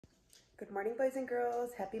Good morning, boys and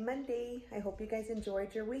girls. Happy Monday. I hope you guys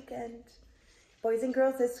enjoyed your weekend. Boys and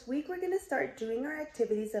girls, this week we're going to start doing our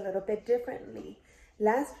activities a little bit differently.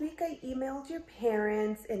 Last week I emailed your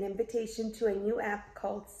parents an invitation to a new app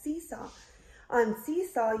called Seesaw. On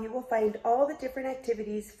Seesaw, you will find all the different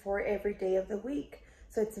activities for every day of the week.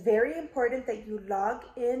 So it's very important that you log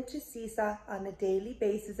into Seesaw on a daily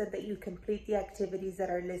basis and that you complete the activities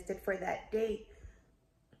that are listed for that day.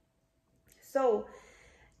 So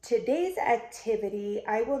today's activity,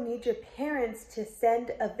 I will need your parents to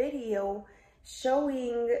send a video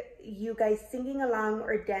showing you guys singing along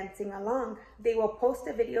or dancing along. They will post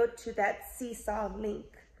a video to that Seesaw link.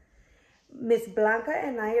 Miss Blanca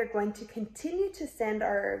and I are going to continue to send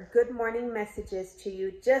our good morning messages to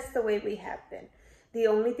you just the way we have been. The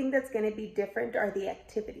only thing that's going to be different are the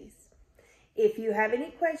activities. If you have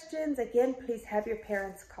any questions, again, please have your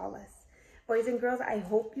parents call us. Boys and girls, I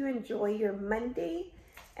hope you enjoy your Monday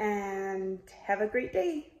and have a great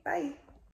day. Bye.